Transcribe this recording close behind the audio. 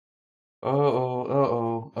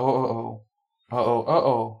Oh.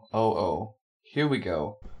 Here we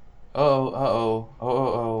go.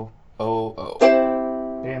 Oh.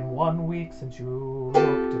 Been 1 week since you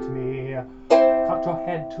looked at me, cocked your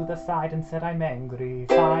head to the side and said I'm angry.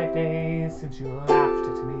 5 days since you laughed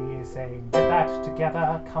at me, saying get that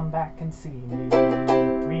together, come back and see me.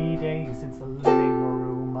 3 days since the living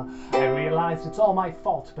room, I realized it's all my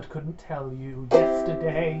fault but couldn't tell you.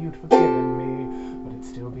 Yesterday you'd forgiven me, but it'd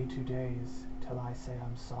still be 2 days till I say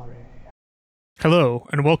I'm sorry. Hello,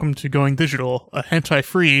 and welcome to Going Digital, a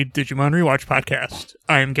hentai-free Digimon Rewatch podcast.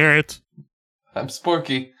 I am Garrett. I'm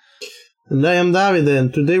Sporky. And I am David,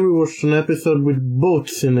 and today we watched an episode with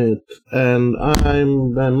boats in it, and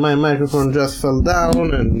my microphone just fell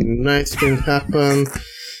down, and nice thing happened,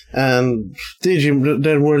 and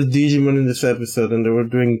there were Digimon in this episode, and they were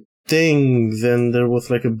doing things, and there was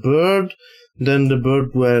like a bird, then the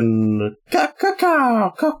bird went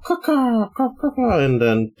ka-ka-ka, ka-ka-ka, ka-ka-ka, and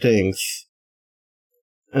then things.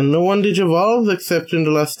 And no one digivolved except in the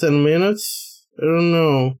last 10 minutes? I don't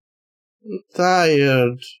know. I'm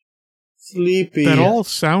tired. Sleepy. That all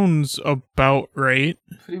sounds about right.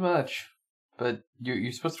 Pretty much. But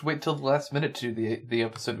you're supposed to wait till the last minute to do the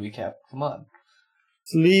episode recap. Come on.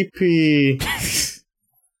 Sleepy.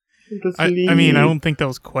 I mean, I don't think that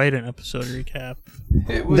was quite an episode recap.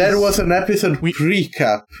 That was an episode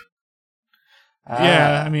recap.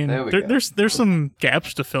 Yeah, I mean, there's some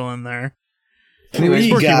gaps to fill in there. Anyway,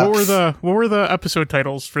 Sporky, what were the episode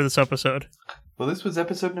titles for this episode? Well, this was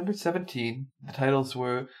episode number 17. The titles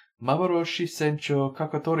were Mamaroshi Sencho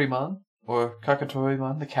Kakatoriman, or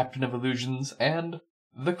Kakatoriman, the Captain of Illusions, and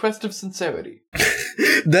The Quest of Sincerity.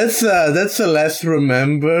 That's a less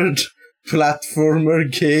remembered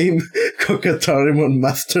platformer game, Kakatoriman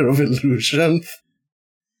Master of Illusions.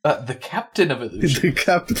 The Captain of Illusions. The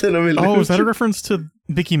Captain of Illusions. Oh, is that a reference to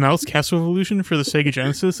Mickey Mouse Castle of Illusion for the Sega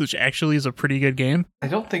Genesis, which actually is a pretty good game? I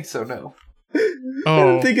don't think so, no. Oh, I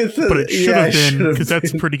don't think but it should have been, because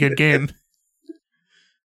that's a pretty good game.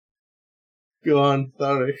 Go on,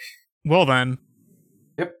 sorry. Well then.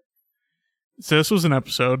 Yep. So this was an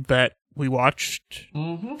episode that we watched.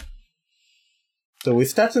 Mm-hmm. So we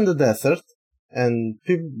start in the desert, and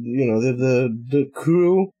people, the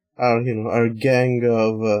crew are, our gang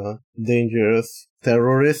of dangerous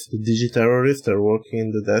terrorists, digi-terrorists, are walking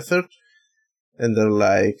in the desert, and they're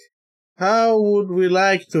like, how would we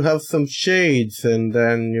like to have some shades? And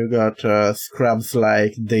then you got Scrubs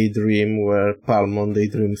like Daydream, where Palmon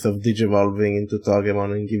daydreams of digivolving into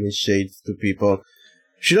Togemon and giving shades to people.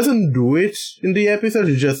 She doesn't do it in the episode,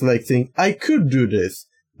 she just like think, I could do this,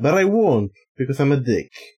 but I won't, because I'm a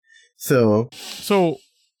dick. So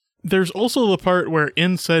there's also the part where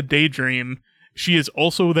in said Daydream, she is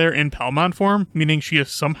also there in Palmon form, meaning she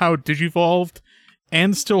is somehow digivolved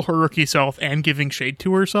and still her rookie self and giving shade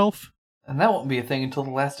to herself. And that won't be a thing until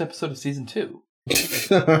the last episode of season 2.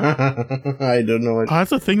 I don't know.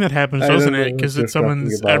 That's a thing that happens, doesn't it? Because it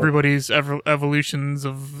summons everybody's evolutions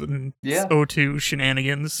of O2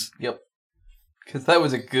 shenanigans. Yep. Because that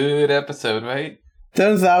was a good episode, right?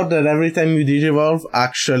 Turns out that every time you digivolve,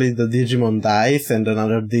 actually the Digimon dies and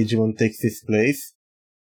another Digimon takes his place.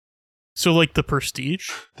 So, like the Prestige?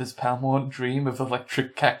 Does Palmon dream of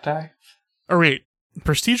electric cacti? Oh, wait.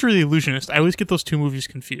 Prestige or The Illusionist? I always get those two movies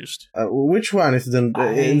confused. Which one is the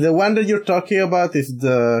one that you're talking about? Is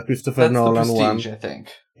the Christopher Nolan one? That's the Prestige, one? I think.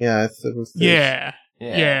 Yeah, it's the Prestige.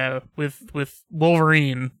 Yeah, with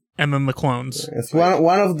Wolverine and then the clones. It's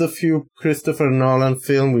one of the few Christopher Nolan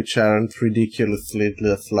films which aren't ridiculously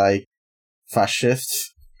just like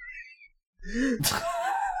fascists.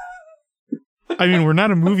 I mean, we're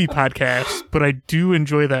not a movie podcast, but I do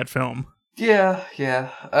enjoy that film. Yeah.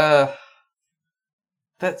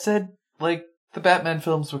 That said, like, the Batman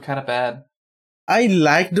films were kind of bad. I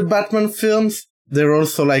like the Batman films. They're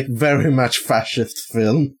also, like, very much fascist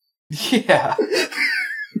film. Yeah.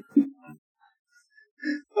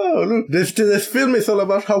 Oh, look, this film is all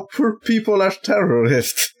about how poor people are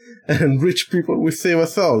terrorists and rich people will save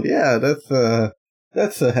us all. Yeah, that's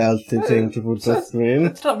a healthy thing to put on screen.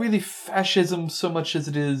 It's not really fascism so much as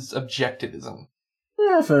it is objectivism.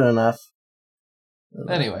 Yeah, fair enough.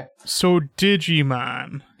 Anyway. So,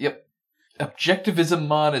 Digimon. Yep. Objectivism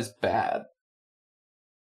mon is bad.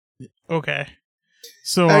 Okay.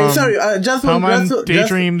 So, just want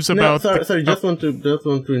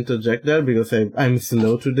to interject there because I'm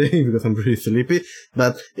slow today because I'm pretty sleepy.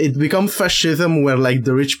 But it becomes fascism where like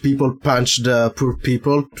the rich people punch the poor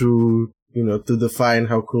people to define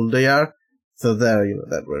how cool they are. So there,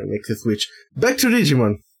 that where it makes a switch. Back to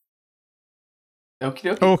Digimon.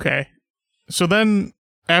 Okay. Okay. So then,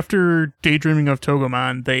 after daydreaming of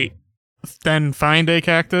Togemon, they then find a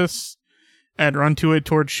cactus and run to it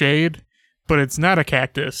towards Shade, but it's not a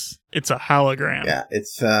cactus. It's a hologram. Yeah,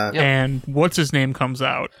 it's And what's his name comes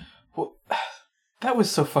out. Well, that was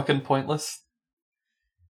so fucking pointless.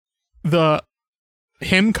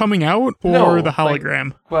 Him coming out or No, the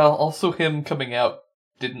hologram? Well, also him coming out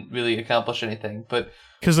didn't really accomplish anything, but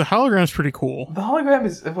Because the hologram's pretty cool. the hologram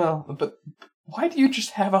is, but why do you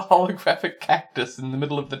just have a holographic cactus in the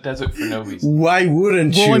middle of the desert for no reason? why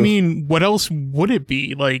wouldn't you? Well, I mean, what else would it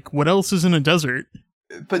be? Like, what else is in a desert?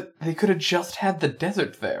 But they could have just had the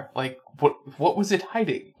desert there. Like, what was it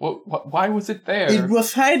hiding? Why was it there? It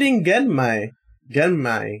was hiding Genmai.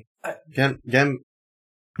 Genai.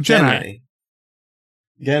 Genai.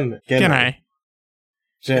 Genai.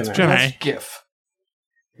 That's GIF.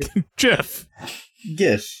 Jiff.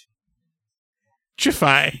 Gish.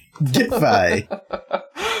 Jiffy. Gify.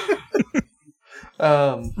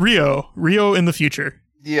 Rio in the future.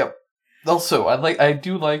 Yep. Also,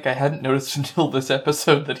 I hadn't noticed until this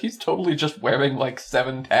episode that he's totally just wearing like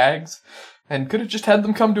 7 tags, and could have just had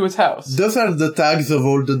them come to his house. Those are the tags of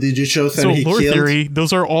all the Digishows So, and he lore killed. theory,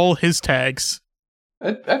 those are all his tags.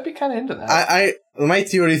 I'd be kind of into that. My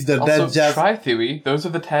theory is that Also, that just... try theory, those are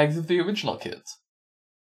the tags of the original kids.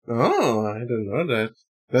 Oh, I don't know that.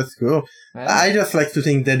 That's cool. Yeah. I just like to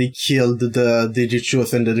think that he killed the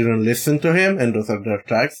Digichos and they didn't listen to him, and those are their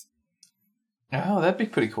tags. Oh, that'd be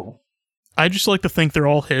pretty cool. I just like to think they're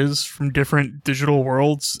all his from different digital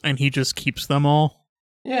worlds, and he just keeps them all.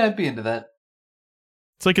 Yeah, I'd be into that.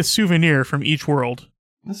 It's like a souvenir from each world.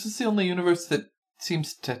 This is the only universe that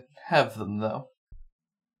seems to have them, though.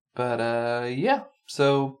 But, yeah.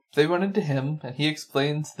 So, they run into him, and he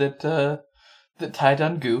explains that Tai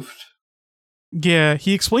done goofed. Yeah,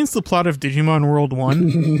 he explains the plot of Digimon World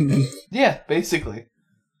 1. Yeah, basically.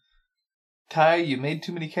 Tai, you made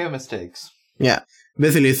too many care mistakes. Yeah.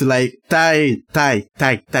 Basically, it's like, tie,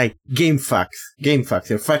 game facts.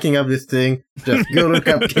 You're fucking up this thing. Just go look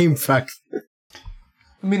up game facts.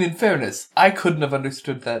 I mean, in fairness, I couldn't have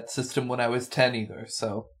understood that system when I was 10 either,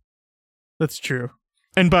 so... That's true.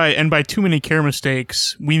 And by too many care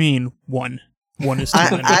mistakes, we mean one. One is too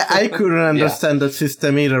many. I couldn't understand that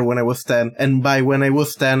system either when I was 10. And by when I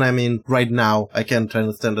was 10, I mean right now. I can't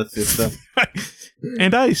understand that system.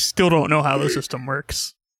 And I still don't know how the system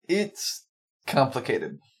works. It's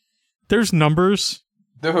complicated. There's numbers.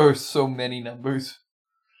 There are so many numbers.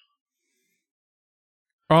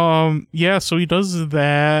 Yeah, so he does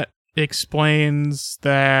that, explains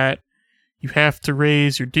that you have to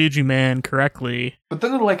raise your Digiman correctly. But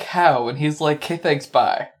then they're like, how? And he's like, okay, thanks,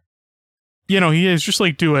 bye. You know, he is just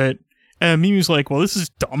like, do it. And Mimi's like, well, this is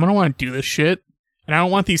dumb. I don't want to do this shit. And I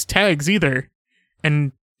don't want these tags either.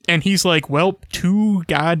 And he's like, well, too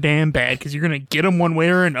goddamn bad, because you're going to get them one way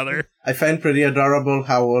or another. I find pretty adorable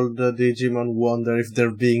how all the Digimon wonder if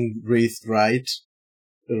they're being raised right.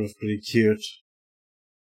 It was pretty cute.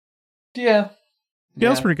 Yeah. Yeah,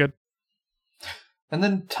 that's pretty good. And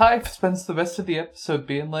then Tai spends the rest of the episode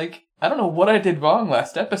being like, I don't know what I did wrong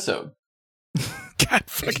last episode. God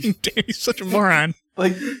fucking damn, he's such a moron.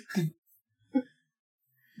 Like,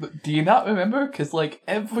 do you not remember? Because, like,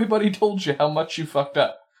 everybody told you how much you fucked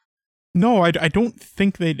up. No, I don't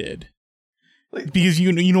think they did. Like, Because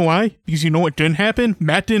you know why? Because you know what didn't happen?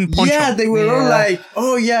 Matt didn't punch Yeah, him. they were all Yeah. like,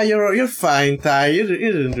 oh yeah, you're fine, Tai. You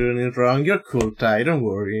didn't do anything wrong. You're cool, Tai. Don't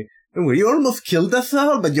worry. You almost killed us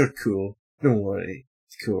all, but you're cool. Don't worry.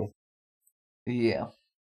 It's cool. yeah.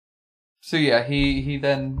 So yeah, he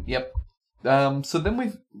then, yep. So then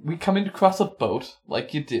we come in across a boat,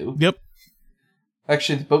 like you do. Yep.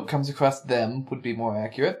 Actually, the boat comes across them, would be more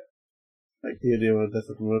accurate. Like the idea of a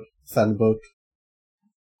desert boat. Sandboat.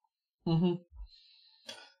 Mm-hmm.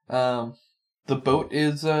 The boat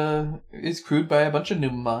is crewed by a bunch of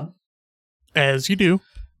Numemon. As you do.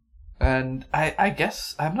 And I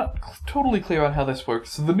guess I'm not totally clear on how this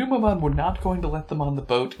works. So the Numemon were not going to let them on the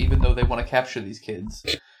boat, even though they want to capture these kids.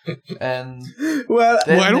 And Well,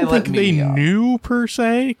 then Well, I don't let think they Mimi on. knew, per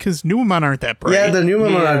se, because Numemon aren't that bright. yeah, the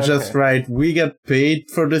Numemon Yeah, are just okay. right. We get paid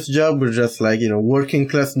for this job. We're just like, working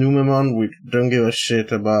class Numemon. We don't give a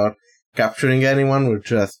shit about capturing anyone. We're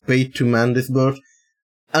just paid to man this boat.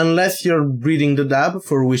 Unless you're reading the dub,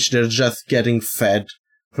 for which they're just getting fed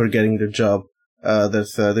for getting the job.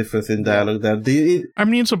 There's a difference in dialogue there. I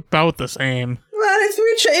mean, it's about the same. Well,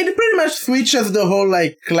 it pretty much switches the whole,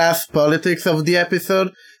 class politics of the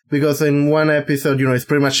episode, because in one episode, it's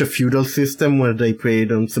pretty much a feudal system where they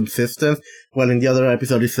paid on subsistence, while in the other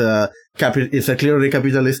episode, it's a clearly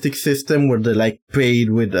capitalistic system where they, paid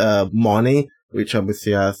with, money, which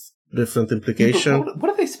obviously has different implication. What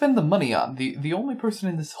do they spend the money on? The only person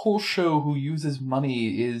in this whole show who uses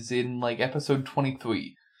money is in, like, episode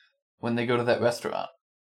 23, when they go to that restaurant.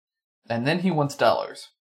 And then he wants dollars.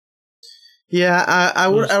 Yeah, I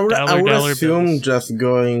would dollar assume, bills. just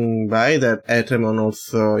going by, that Etemon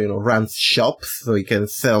also, runs shops, so he can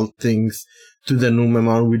sell things to the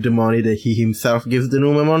Numemon with the money that he himself gives the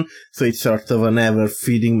Numemon, so it's sort of an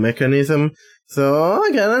ever-feeding mechanism. So,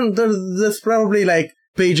 again, there's probably, like,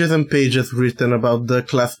 pages and pages written about the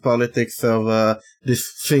class politics of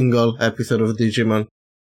this single episode of Digimon.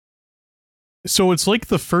 So it's like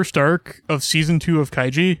the first arc of season 2 of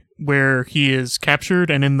Kaiji, where he is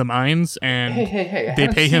captured and in the mines, and Hey, they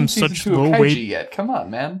pay him such low wage. Yet. Come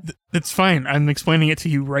on, man. It's fine. I'm explaining it to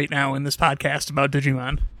you right now in this podcast about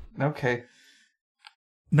Digimon. Okay.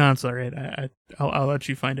 No, it's alright. I'll let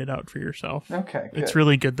you find it out for yourself. Okay, good. It's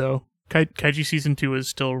really good, though. Kaiji season 2 is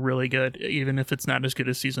still really good, even if it's not as good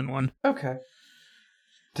as season 1. Okay.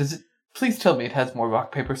 Does it... Please tell me it has more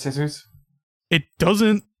rock, paper, scissors. It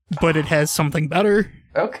doesn't, but it has something better.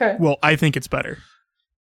 Okay. Well, I think it's better.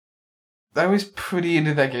 I was pretty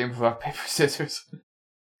into that game of rock, paper, scissors.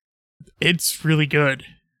 It's really good.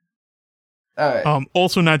 Alright.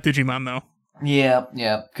 Also not Digimon, though. Yeah.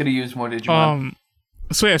 Could have used more Digimon.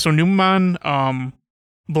 So Numemon,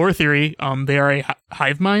 lore theory, they are a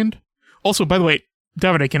hive mind. Also, by the way,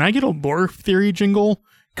 Davide, can I get a lore theory jingle?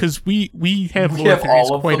 Because we have lore have theories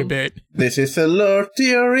all of quite a them? bit. This is a lore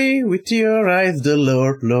theory, we theorize the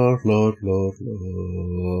lore.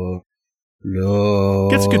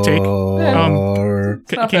 That's a good take.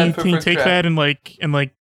 It's not Can bad for you first take draft. that and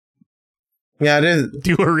like Yeah, it is.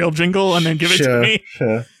 do a real jingle and then give it to me?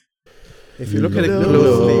 Sure. If you look at it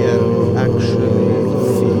closely and actually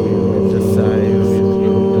see the size of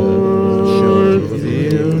the show,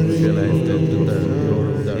 you realize that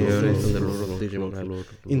the theories and the lore of Digimon are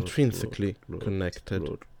intrinsically connected.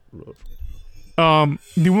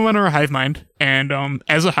 Numemon are a hive mind, and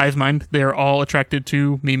as a hive mind, they're all attracted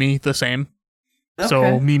to Mimi the same. So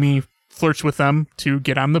Okay. Mimi flirts with them to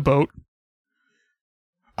get on the boat.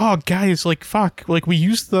 Oh, guys, like, fuck. Like, we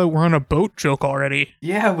used the we're on a boat joke already.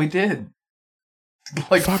 Yeah, we did.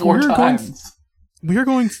 Like Fuck, 4 we were going- times. We are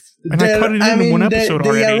going... And I cut it in one episode they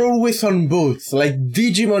already. are always on boats. Like,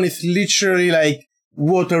 Digimon is literally like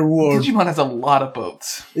Waterworld. Digimon has a lot of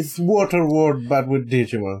boats. It's Waterworld, but with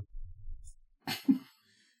Digimon.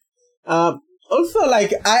 Also,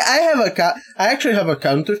 like, I actually have a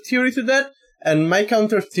counter theory to that, and my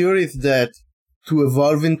counter theory is that to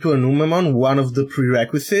evolve into a Numemon, one of the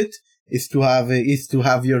prerequisites is to have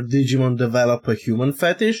your Digimon develop a human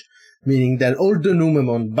fetish, meaning that all the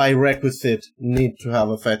Numemon, by requisite, need to have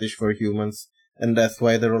a fetish for humans, and that's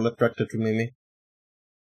why they're all attracted to Mimi.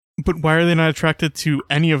 But why are they not attracted to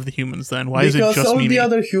any of the humans then? Why is it Because just all Mimi? the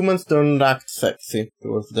other humans don't act sexy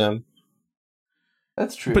towards them.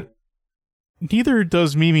 That's true. But neither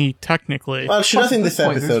does Mimi technically. Well, she Plus, does in at this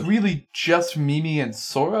point, episode. There's really just Mimi and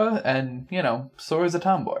Sora, and, Sora's a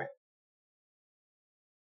tomboy.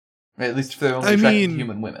 At least if they're only I attracted mean- to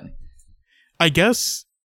human women. I guess...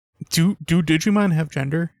 Do Digimon have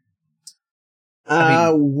gender?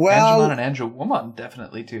 Well, Angemon and Angewomon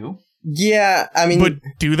definitely do. yeah, I mean, But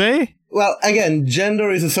do they? well, again,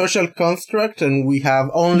 gender is a social construct, and we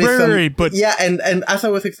have only Right, some. right, but- yeah, and as I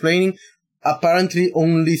was explaining, apparently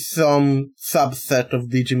only some subset of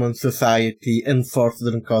Digimon society enforce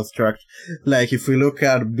the construct. Like, if we look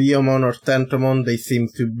at Biyomon or Tentomon, they seem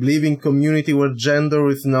to live in community where gender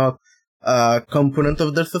is not a component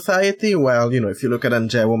of their society. Well, if you look at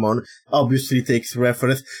Angewomon, obviously it takes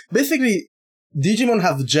reference. Basically, Digimon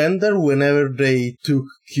have gender whenever they took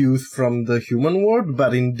cues from the human world,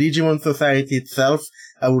 but in Digimon society itself,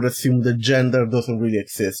 I would assume that gender doesn't really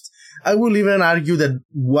exist. I will even argue that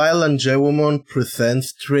while Angewomon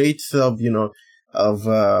presents traits of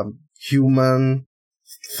human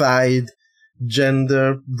side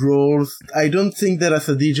gender roles, I don't think that as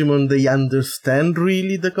a Digimon they understand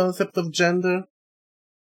really the concept of gender.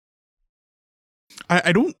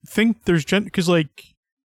 I don't think there's gender... Because, like...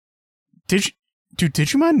 Do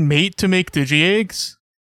Digimon mate to make Digi-Eggs?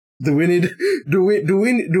 Do we need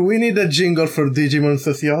a jingle for Digimon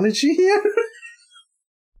sociology here?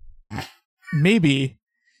 Maybe.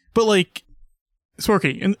 But, like...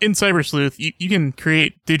 Sorky, in Cyber Sleuth, you can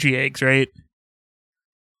create Digi-Eggs, right?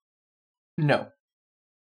 No.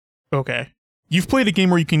 Okay. You've played a game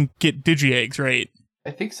where you can get Digi-Eggs, right?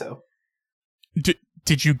 I think so.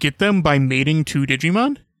 Did you get them by mating two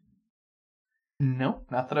Digimon? No,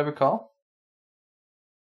 not that I recall.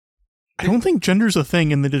 I don't think gender's a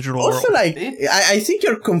thing in the digital Also, world. like, I think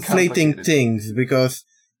you're conflating Complicated. things, because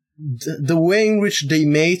the way in which they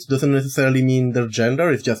mate doesn't necessarily mean their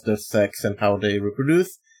gender, it's just their sex and how they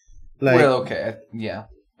reproduce. Like, well, okay, yeah.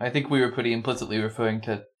 I think we were pretty implicitly referring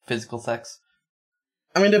to physical sex.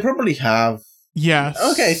 I mean, they probably have. Yes.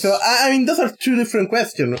 Okay, so, I mean, those are two different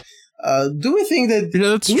questions. Do we think that... Yeah,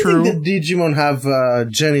 that's do we true. think that Digimon have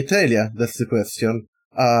genitalia? That's the question.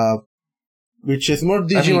 Which is more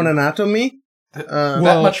Digimon anatomy. That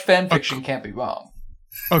Well, much fanfiction can't be wrong.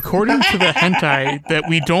 According to the hentai that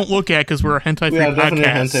we don't look at because we're a hentai-free We are definitely a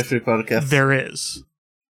podcast, hentai-free podcast. there is.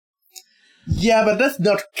 Yeah, but that's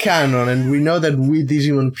not canon, and we know that we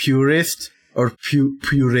Digimon purists, or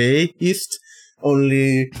pureist,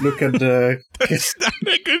 only look at the... That's not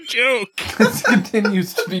a good joke. This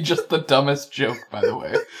continues to be just the dumbest joke, by the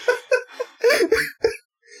way.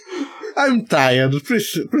 I'm tired,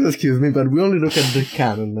 please excuse me, but we only look at the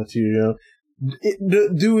canon material.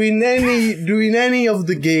 Do in any of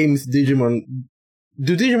the games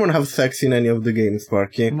do Digimon have sex in any of the games,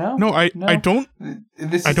 Sparky? No, I don't.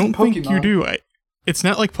 This I don't isn't think you Pokemon. do. It's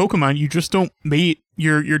not like Pokemon. You just don't mate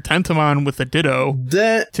your Tentamon with a Ditto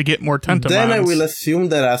to get more Tentamons. Then I will assume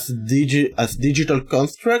that as digital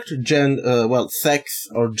construct, sex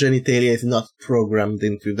or genitalia is not programmed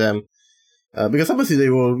into them. Because obviously they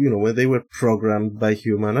were, when they were programmed by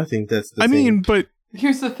human, I think that's the thing. mean, but...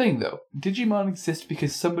 Here's the thing, though. Digimon exist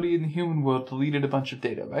because somebody in the human world deleted a bunch of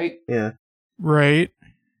data, right? Yeah. Right.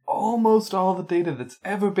 Almost all the data that's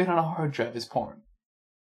ever been on a hard drive is porn.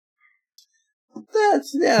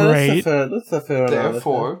 That's a fair analysis.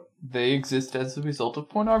 Therefore, they exist as a result of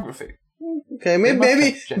pornography. Okay,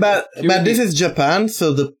 maybe, but this is Japan,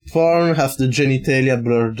 so the porn has the genitalia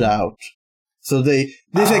blurred out. So this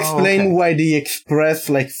explains why they express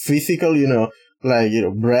like physical,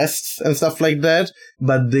 breasts and stuff like that,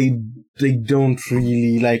 but they don't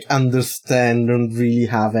really like understand, don't really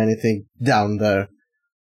have anything down there.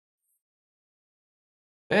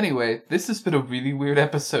 Anyway, this has been a really weird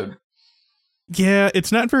episode. Yeah,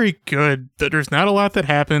 it's not very good. There's not a lot that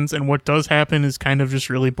happens, and what does happen is kind of just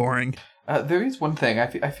really boring. There is one thing. I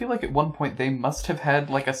feel like at one point they must have had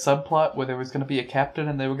like a subplot where there was going to be a captain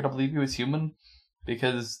and they were going to believe he was human,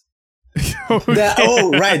 because...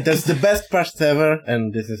 Right, that's the best part ever,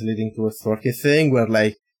 and this is leading to a Storky thing, where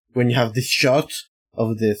like, when you have this shot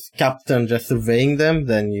of this captain just surveying them,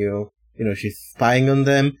 then she's spying on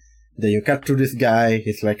them, then you cut to this guy,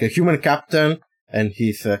 he's like a human captain, and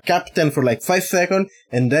he's a captain for like 5 seconds,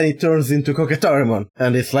 and then he turns into Koketorimon,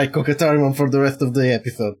 and it's like Koketorimon for the rest of the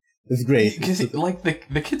episode. It's great. Because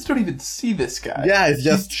the kids don't even see this guy. Yeah,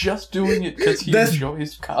 He's just doing it because he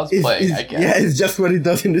enjoys cosplaying, I guess. Yeah, it's just what he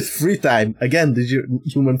does in his free time. Again, the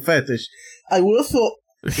human fetish. I would also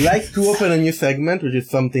like to open a new segment, which is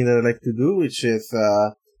something that I like to do, which is,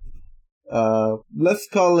 let's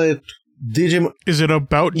call it Digimon... Is it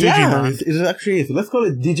about Digimon? Yeah, it actually is. Let's call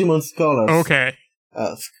it Digimon Scholars. Okay.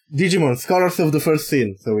 Digimon Scholars of the First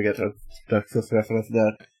Sin. So we get a Dark reference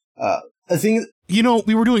there. I think...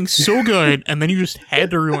 we were doing so good, and then you just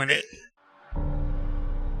had to ruin it.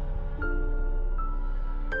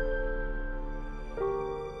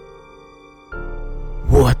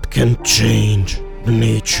 What can change the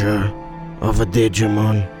nature of a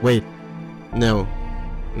Digimon? Wait, no,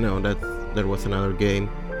 that was another game.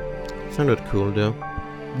 Sounded cool though.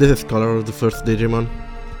 This is Scholar of the First Digimon.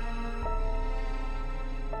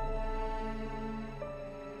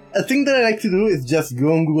 A thing that I like to do is just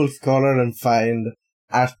go on Google Scholar and find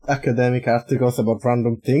academic articles about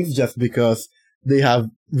random things, just because they have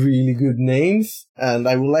really good names. And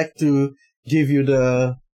I would like to give you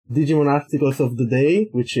the Digimon articles of the day,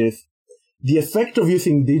 which is The Effect of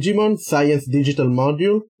Using Digimon Science Digital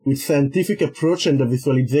Module with Scientific Approach and the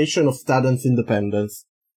Visualization of Students' Independence.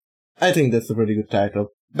 I think that's a pretty good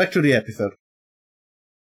title. Back to the episode.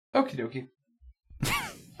 Okie dokie.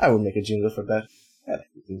 I will make a jingle for that. I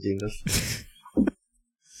like making jingles.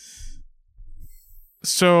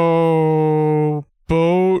 So,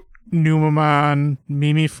 Boat, Numamon,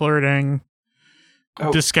 Mimi flirting,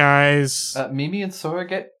 disguise. Mimi and Sora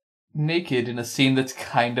get naked in a scene that's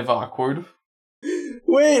kind of awkward.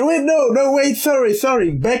 Wait,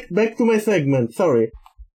 sorry. Back to my segment, sorry.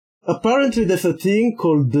 Apparently there's a thing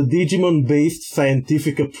called the Digimon-based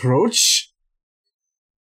scientific approach.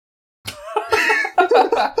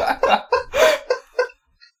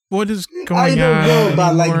 What is going on? I don't know, but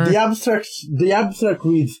anymore? like the abstract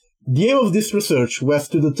reads, the aim of this research was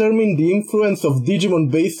to determine the influence of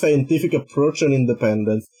Digimon-based scientific approach on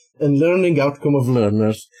independence and learning outcome of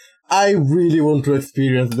learners. I really want to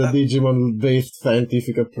experience the Digimon-based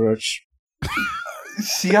scientific approach.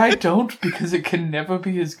 See, I don't, because it can never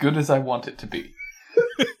be as good as I want it to be.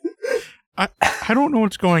 I don't know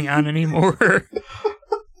what's going on anymore.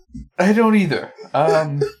 I don't either.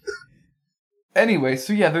 Anyway,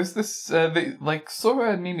 so yeah, there's this,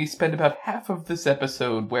 Sora and Mimi spend about half of this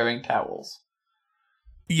episode wearing towels.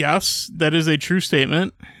 Yes, that is a true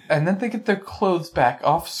statement. And then they get their clothes back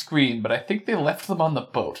off screen, but I think they left them on the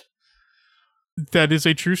boat. That is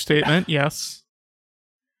a true statement, yes.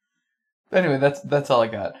 Anyway, that's all I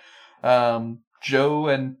got. Joe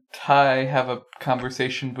and Ty have a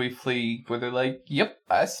conversation briefly where they're like, yep,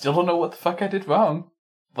 I still don't know what the fuck I did wrong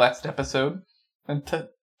last episode. And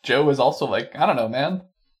Joe is also like, I don't know, man.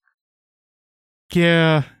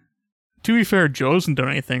 Yeah. To be fair, Joe hasn't done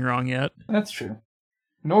anything wrong yet. That's true.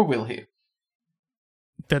 Nor will he.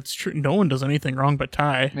 That's true. No one does anything wrong but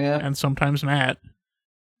Ty. Yeah. And sometimes Matt.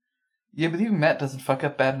 Yeah, but even Matt doesn't fuck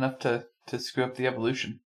up bad enough to screw up the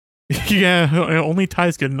evolution. Yeah, only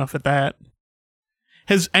Ty's good enough at that.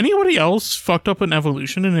 Has anybody else fucked up an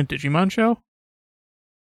evolution in a Digimon show?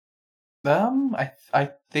 I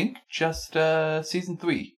think just season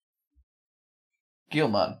 3.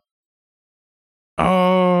 Guilmon.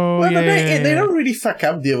 Oh, Well, yeah. but they don't really fuck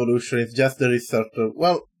up the evolution. It's just there is sort of,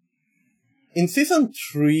 well, in season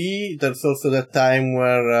 3, there's also that time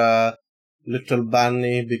where Little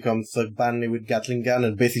Bunny becomes a bunny with Gatling gun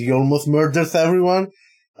and basically almost murders everyone.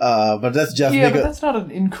 But that's just Yeah, because... but that's not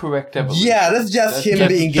an incorrect evolution. Yeah, that's just him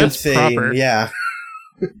being that's insane. proper. Yeah.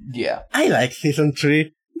 Yeah. I like season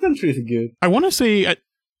 3. Season 3 is good. I want to say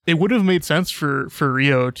it would have made sense for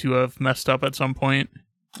Rio to have messed up at some point.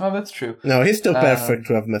 Oh, that's true. No, he's still perfect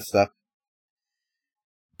to have messed up.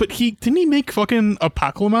 But didn't he make fucking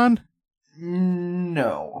Apocalypse?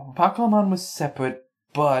 No. Apocalypse was separate,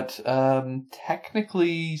 but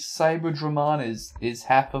technically Cyberdramon is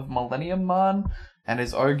half of Millennium Mon, and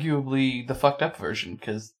is arguably the fucked up version,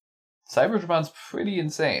 because Cyberdramon's pretty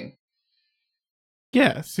insane.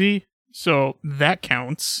 Yeah, see? So that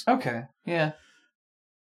counts. Okay, yeah.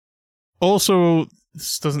 Also,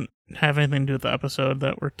 this doesn't have anything to do with the episode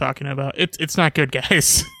that we're talking about. It's not good,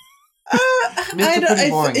 guys. It's a pretty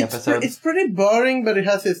boring episode. It's pretty boring, but it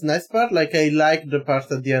has its nice part. Like, I like the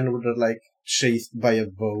part at the end where they're, like, chased by a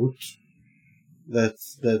boat.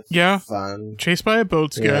 That's Yeah. fun. Chased by a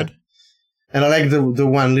boat's Yeah. good. And I like the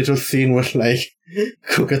one little scene where, like,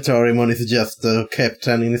 Kokatorimon is just a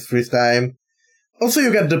captain in his free time. Also,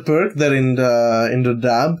 you get the perk that in the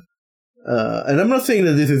dub. And I'm not saying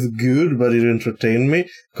that this is good, but it entertained me.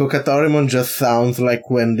 Kokatorimon just sounds like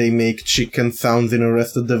when they make chicken sounds in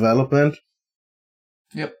Arrested Development.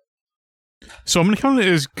 Yep. So I'm going to count it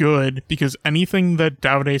as good, because anything that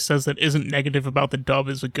Davide says that isn't negative about the dub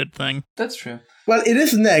is a good thing. That's true. Well, it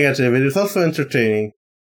is negative. It is also entertaining.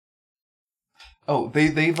 Oh,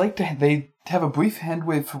 they have a brief hand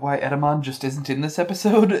wave for why Edamon just isn't in this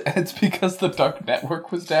episode, and it's because the Dark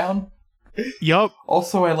Network was down. Yup.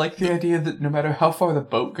 Also, I like the idea that no matter how far the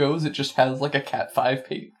boat goes, it just has like a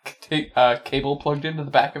Cat5 cable plugged into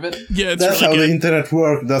the back of it. Yeah, it's That's really how good. the internet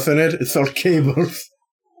works, doesn't it? It's all cables.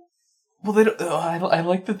 Well, they don't. I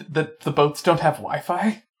like that the boats don't have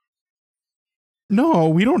Wi-Fi. No,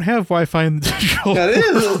 we don't have Wi-Fi in the digital. That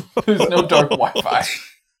is. There's no dark Wi-Fi.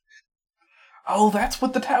 Oh, that's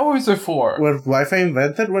what the towers are for. Were Wi-Fi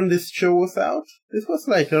invented when this show was out? This was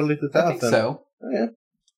like early 2000. I think so. Oh, yeah.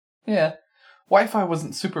 Yeah. Wi-Fi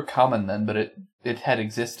wasn't super common then, but it had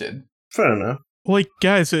existed. Fair enough. Like,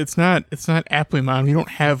 guys, it's not Applemon. We don't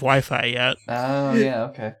have Wi-Fi yet. Oh, yeah,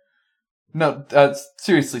 okay. No,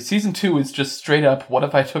 seriously, Season 2 is just straight up, what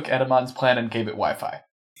if I took Edamon's plan and gave it Wi-Fi?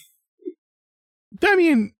 I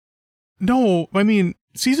mean, no. I mean,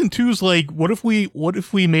 Season 2's like, what if we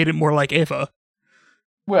made it more like Eva?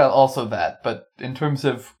 Well, also that, but in terms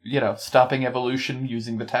of, stopping evolution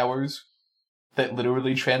using the towers that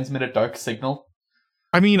literally transmit a dark signal.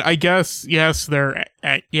 I mean, I guess, yes, they're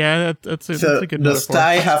that's a good does metaphor.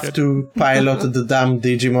 Ty That's have good. to pilot the damn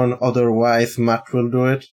Digimon, otherwise Matt will do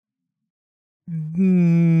it?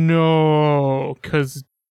 No, because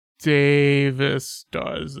Davis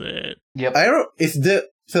does it. Yep.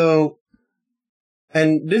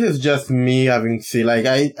 And this is just me having seen, like,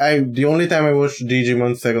 the only time I watched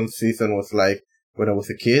Digimon second season was, like, when I was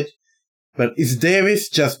a kid. But is Davis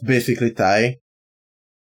just basically Ty?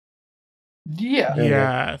 Yeah. Okay.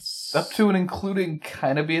 Yes. Up to and including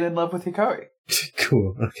kind of being in love with Hikari.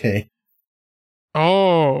 Cool, okay.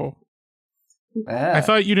 Oh, Ah. I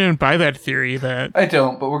thought you didn't buy that theory. That I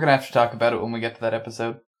don't, but we're gonna have to talk about it when we get to that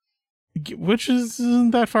episode. which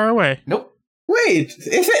isn't that far away. Nope. Wait,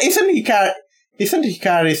 isn't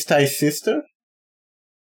Hikari's Ty's sister?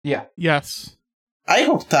 Yeah. Yes. I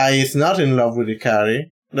hope Tai is not in love with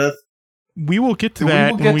Hikari. we will get to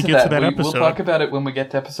that when we get to that episode. We'll talk about it when we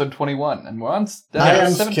get to episode 21, and we're on I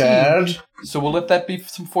am 17. scared. So we'll let that be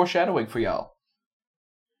some foreshadowing for y'all.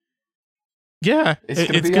 Yeah, It's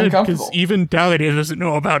gonna be good uncomfortable. because even Davide doesn't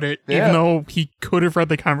know about it, Yeah. even though he could have read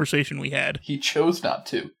the conversation we had. He chose not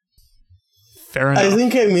to. Fair enough. I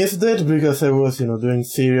think I missed it because I was, doing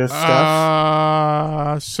serious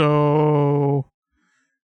stuff. So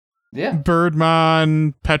Yeah.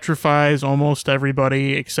 Birdman petrifies almost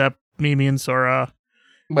everybody except Mimi and Sora.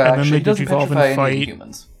 Well, And then actually, they he doesn't digivolve and petrify any of fight. the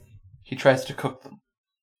humans. He tries to cook them.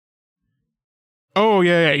 Oh,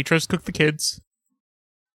 yeah, he tries to cook the kids.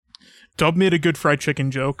 Dub made a good fried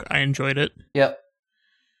chicken joke. I enjoyed it. Yep.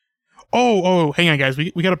 Oh, hang on, guys.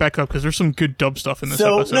 We gotta back up because there's some good dub stuff in this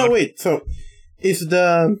episode. No, wait. So,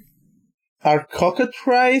 are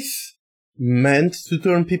cockatrice meant to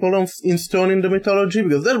turn people in stone in the mythology?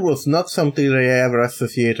 Because that was not something I ever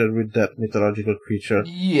associated with that mythological creature.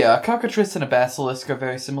 Yeah, a cockatrice and a basilisk are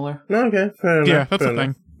very similar. No, okay, fair enough. Yeah, that's fair a thing.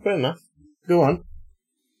 enough. Fair enough. Go on.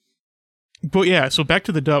 But yeah, so back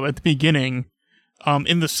to the dub at the beginning.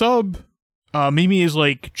 In the sub, Mimi is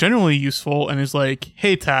like generally useful and is like,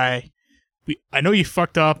 "Hey Ty, I know you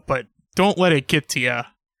fucked up, but don't let it get to ya,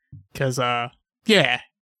 cause yeah,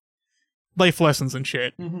 life lessons and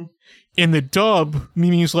shit." Mm-hmm. In the dub,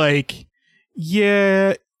 Mimi's like,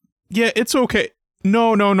 "Yeah, it's okay.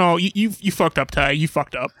 No, you fucked up, Ty. You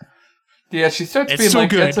fucked up." Yeah, she starts It's being so like,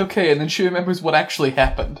 good. "That's okay," and then she remembers what actually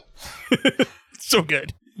happened. So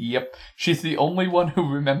good, Yep, she's the only one who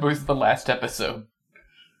remembers the last episode.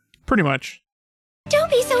 pretty much. Don't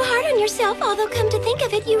be so hard on yourself, although come to think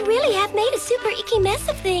of it, you really have made a super icky mess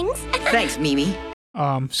of things. Thanks, Mimi.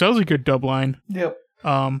 So that was a good dub line. Yep.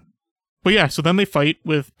 But yeah, so then they fight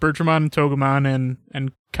with Bertramon and Togemon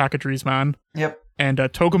and Cockatriceman. Yep. And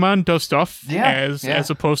Togemon does stuff Yeah, as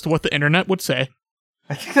opposed to what the internet would say.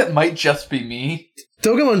 I think that might just be me.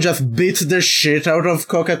 Togemon just beats the shit out of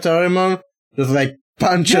Kokatorimon. Just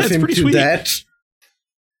punches it's him pretty to sweet. death.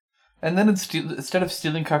 And then instead of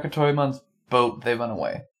stealing Kakatoimon's boat, they run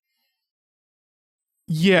away.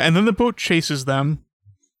 Yeah, and then the boat chases them.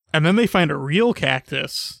 And then they find a real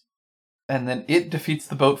cactus. And then it defeats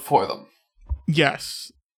the boat for them.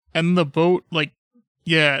 Yes. And the boat,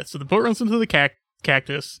 so the boat runs into the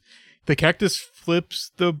cactus. The cactus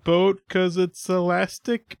flips the boat because it's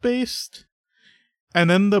elastic-based. And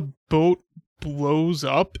then the boat blows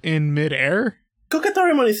up in midair.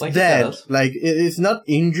 Kokatorimon is Like it dead. does. It's not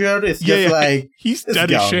injured, it's Yeah, just he's it's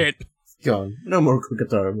dead as gone. shit. Gone. No more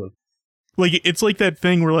Kokatorimon. It's like that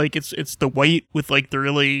thing where it's the white with the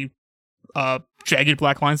really jagged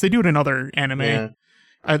black lines. They do it in other anime. Yeah.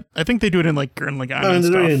 I think they do it in Gurren Lagann I mean, and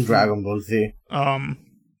they're stuff. in Dragon Ball Z.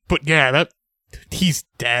 But yeah, he's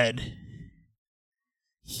dead.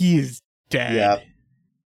 He is dead. Yeah.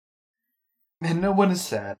 And no one is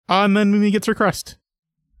sad. And then Mimi gets her crest.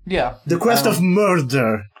 Yeah. The quest of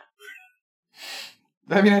murder.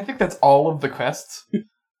 I mean, I think that's all of the quests.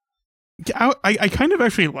 I kind of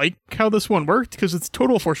actually like how this one worked because it's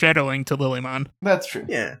total foreshadowing to Lilymon. That's true.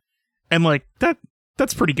 Yeah. And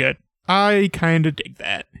that's pretty good. I kind of dig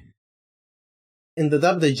that. In the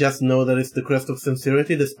dub, they just know that it's the crest of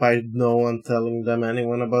sincerity, despite no one telling them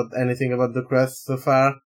anything about the crest so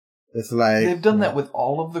far. It's like They've done that with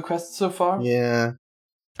all of the quests so far. Yeah.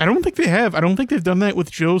 I don't think they have. I don't think they've done that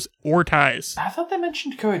with Joe's or Ty's. I thought they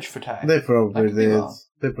mentioned Courage for Ty. They I probably could be did. wrong.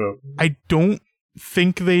 They probably. I don't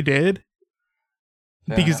think they did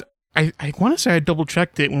Fair because enough. I want to say I double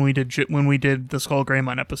checked it when we did the Skull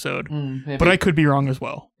Greymon episode, Maybe. but I could be wrong as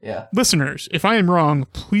well. Yeah. Listeners, if I am wrong,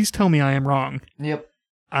 please tell me I am wrong. Yep.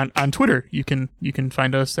 On Twitter, you can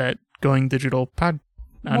find us at Going Digital Pod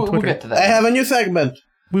on We'll Twitter. get to that. I have a new segment.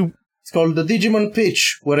 We It's called the Digimon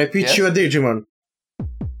Pitch, where I pitch Yes? you a Digimon.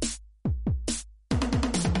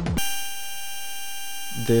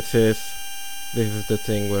 This is the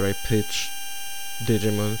thing where I pitch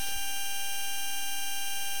Digimons.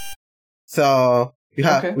 So we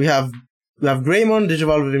have Okay. we have Greymon.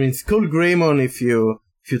 Digivolve means Skull Greymon if you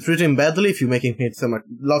treat him badly, if you make him eat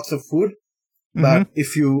lots of food. But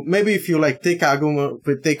if you take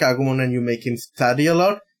Agumon and you make him study a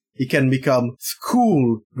lot, he can become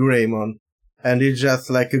School Greymon. And it's just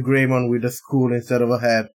like a Greymon with a school instead of a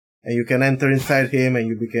head. And you can enter inside him and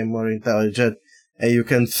you become more intelligent. And you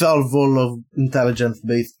can solve all of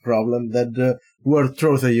intelligence-based problems that the world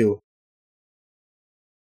throws at you.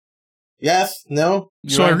 Yes? No?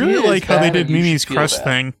 So I Your really idea is like how they bad did and you Mimi's should feel crest bad.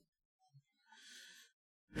 thing.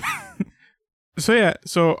 So yeah,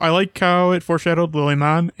 so I like how it foreshadowed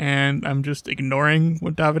Lilymon, and I'm just ignoring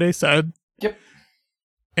what Davide said. Yep.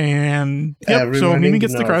 And so Everyone Mimi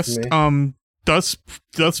gets the ignores crest. me. thus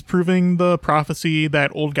proving the prophecy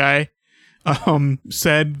that old guy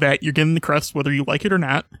said that you're getting the crest whether you like it or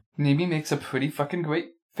not. Mimi makes a pretty fucking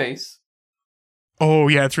great face. Oh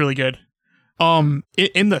yeah, it's really good. In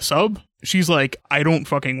the sub, she's like, I don't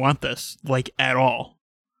fucking want this, like, at all.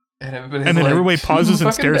 And then like, everybody pauses and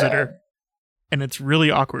fucking stares bad. at her. And it's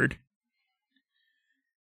really awkward.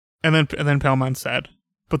 And then Palmon's sad.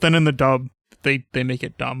 But then in the dub, they make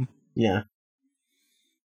it dumb. Yeah.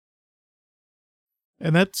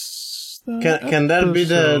 And that's the Can that be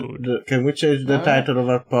episode. the can we change the title of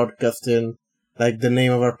our podcast in, like, the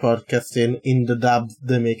name of our podcast in the dub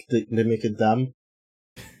they make it dumb?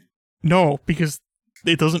 No, because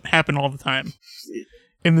it doesn't happen all the time.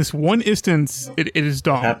 In this one instance, it is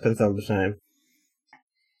dumb. Happens all the time.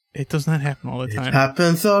 It does not happen all the It time.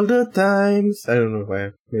 happens all the times. I don't know why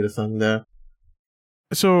I made a song there.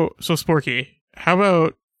 So Sporky, how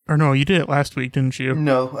about... Or no, you did it last week, didn't you?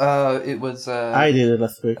 No, it was I did it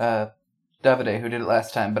last week. Davide who did it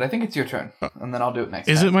last time, but I think it's your turn, and then I'll do it next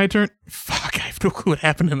time. Is it my turn? Fuck, I have no clue what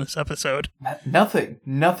happened in this episode.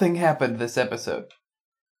 Nothing happened this episode.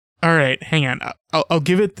 All right, hang on. I'll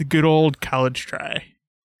give it the good old college try.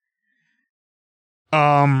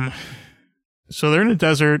 So they're in a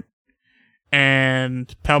desert,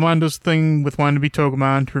 and Palmon does the thing with wanting to be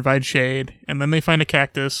Togemon to provide shade, and then they find a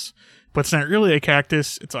cactus, but it's not really a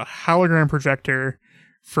cactus, it's a hologram projector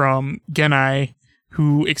from Genai,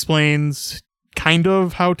 who explains kind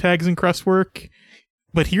of how tags and crests work,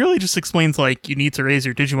 but he really just explains, like, you need to raise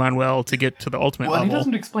your Digimon well to get to the ultimate Well, level. he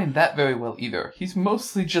doesn't explain that very well either. He's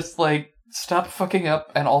mostly just like, stop fucking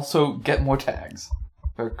up and also get more tags.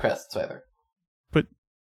 Or crests, rather. But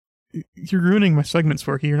you're ruining my segment,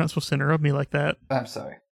 Sporky. You're not supposed to interrupt me like that. I'm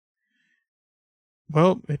sorry.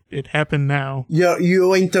 Well, it happened now.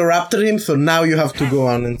 You interrupted him, so now you have to go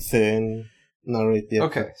on and narrate the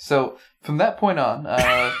episode. Okay, so from that point on,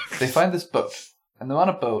 they find this boat. And they're on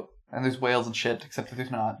a boat, and there's whales and shit, except that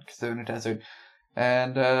there's not, because they're in a desert.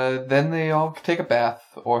 And then they all take a bath,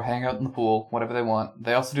 or hang out in the pool, whatever they want.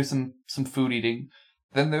 They also do some food eating.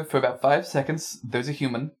 Then there, for about 5 seconds, there's a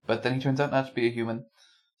human, but then he turns out not to be a human.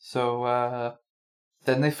 So,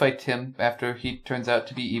 then they fight him after he turns out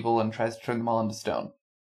to be evil and tries to turn them all into stone.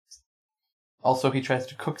 Also, he tries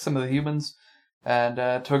to cook some of the humans, and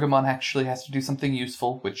Togemon actually has to do something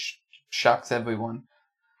useful, which shocks everyone.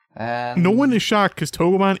 And No one is shocked because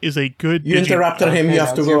Togemon is a good You Digimon. interrupted him, Okay, you now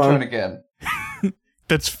have to it's go your on. turn again.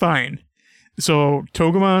 That's fine. So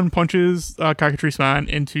Togemon punches Cockatrice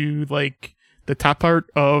into, like, the top part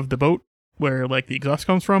of the boat where, like, the exhaust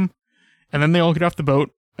comes from, and then they all get off the boat,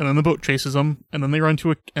 and then the boat chases them, and then it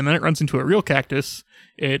runs into a real cactus.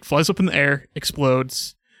 It flies up in the air,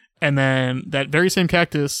 explodes, and then that very same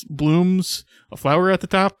cactus blooms a flower at the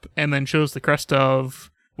top, and then shows the crest of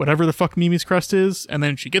whatever the fuck Mimi's crest is, and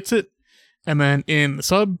then she gets it. And then in the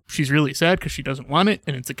sub, she's really sad because she doesn't want it,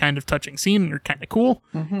 and it's a kind of touching scene, and they're kind of cool.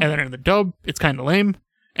 Mm-hmm. And then in the dub, it's kind of lame,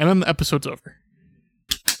 and then the episode's over.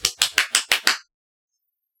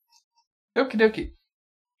 Okie dokie.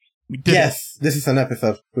 We did it. Yes, this is an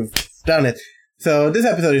episode. We've done it. So this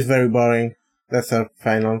episode is very boring. That's our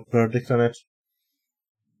final verdict on it.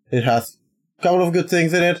 It has a couple of good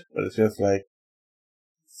things in it, but it's just like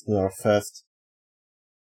Snarfest.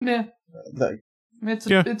 Yeah, Like,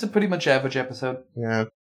 it's a pretty much average episode. yeah.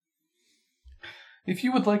 If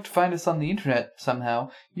you would like to find us on the internet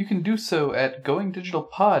somehow, you can do so at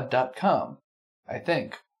goingdigitalpod.com, I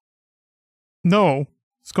think. No,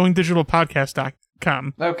 it's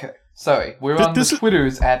goingdigitalpodcast.com. Okay, sorry. We're on the this is-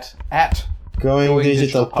 Twitters at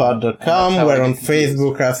GoingDigitalPod.com. That's how We're I on get confused.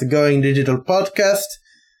 Facebook as Going Digital Podcast.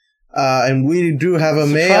 And we do have a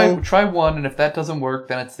So mail. try one, and if that doesn't work,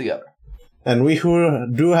 then it's the other. And we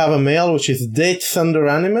do have a mail, which is Dates Under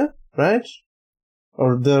Anime, right?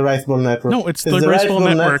 Or the Rice Ball Network. No, it's the Rice Ball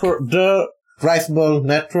Network. The Rice Ball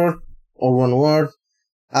Network, or one word,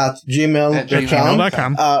 at gmail.com.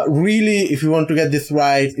 gmail.com. Really, if you want to get this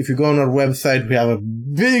right, if you go on our website, we have a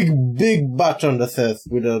big button that says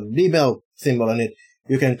with a email symbol on it.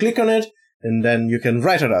 You can click on it, and then you can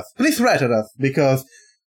write at us. Please write at us, because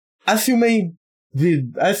as you may You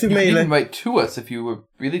can even like, write to us if you were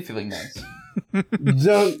really feeling nice.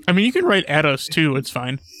 don't, I mean, you can write at us too, it's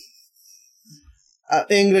fine.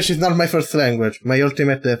 English is not my first language, my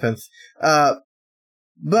ultimate defense.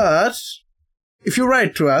 But if you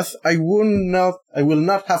write to us, I will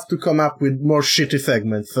not have to come up with more shitty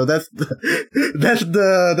segments. So that's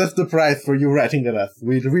the price for you writing at us.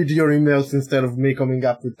 We read your emails instead of me coming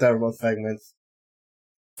up with terrible segments.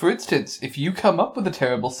 For instance, if you come up with a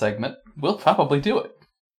terrible segment, we'll probably do it.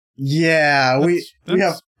 Yeah, we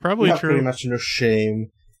have Probably true. pretty much no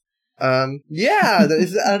shame. Yeah,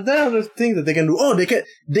 are there other things that they can do? Oh,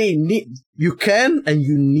 you can and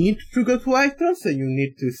you need to go to iTunes and you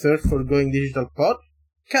need to search for Going Digital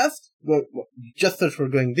Podcast. Just search for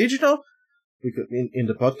Going Digital in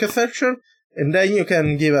the podcast section, and then you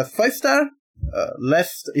can give us 5-star.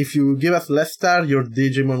 If you give us less star, your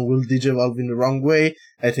Digimon will digivolve in the wrong way.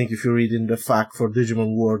 I think if you read in the FAQ for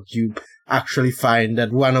Digimon World, you actually find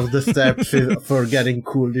that one of the steps for getting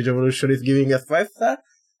cool Digivolution is giving us 5-star.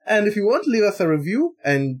 And if you want, leave us a review,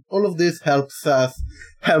 and all of this helps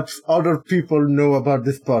other people know about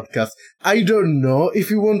this podcast. I don't know if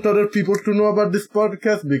you want other people to know about this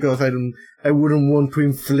podcast, because I wouldn't want to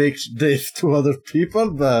inflict this to other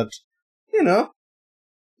people, but, you know,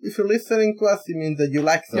 if you're listening to us, it means that you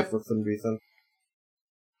like us for some reason.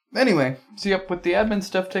 Anyway, so with the admin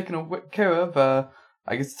stuff taken care of,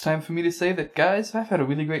 I guess it's time for me to say that, guys, I've had a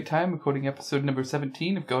really great time recording episode number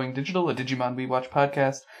 17 of Going Digital, a Digimon We Watch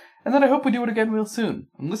podcast, and that I hope we do it again real soon.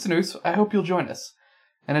 And listeners, I hope you'll join us.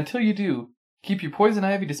 And until you do, keep your poison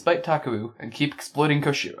ivy despite Takaru, and keep exploiting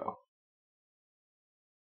Koshiro.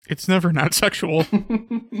 It's never not sexual.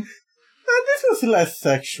 This was less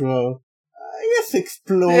sexual. I guess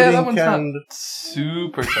exploding that one's not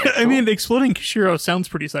super sexual. I mean, exploding Koshiro sounds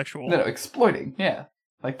pretty sexual. No, exploiting, yeah.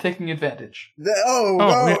 Like taking advantage.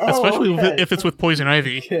 Especially if it's with poison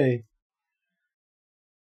ivy. Okay.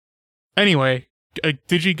 Anyway,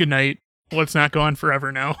 Digi, good night. Let's not go on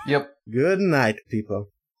forever now. Yep. Good night, people.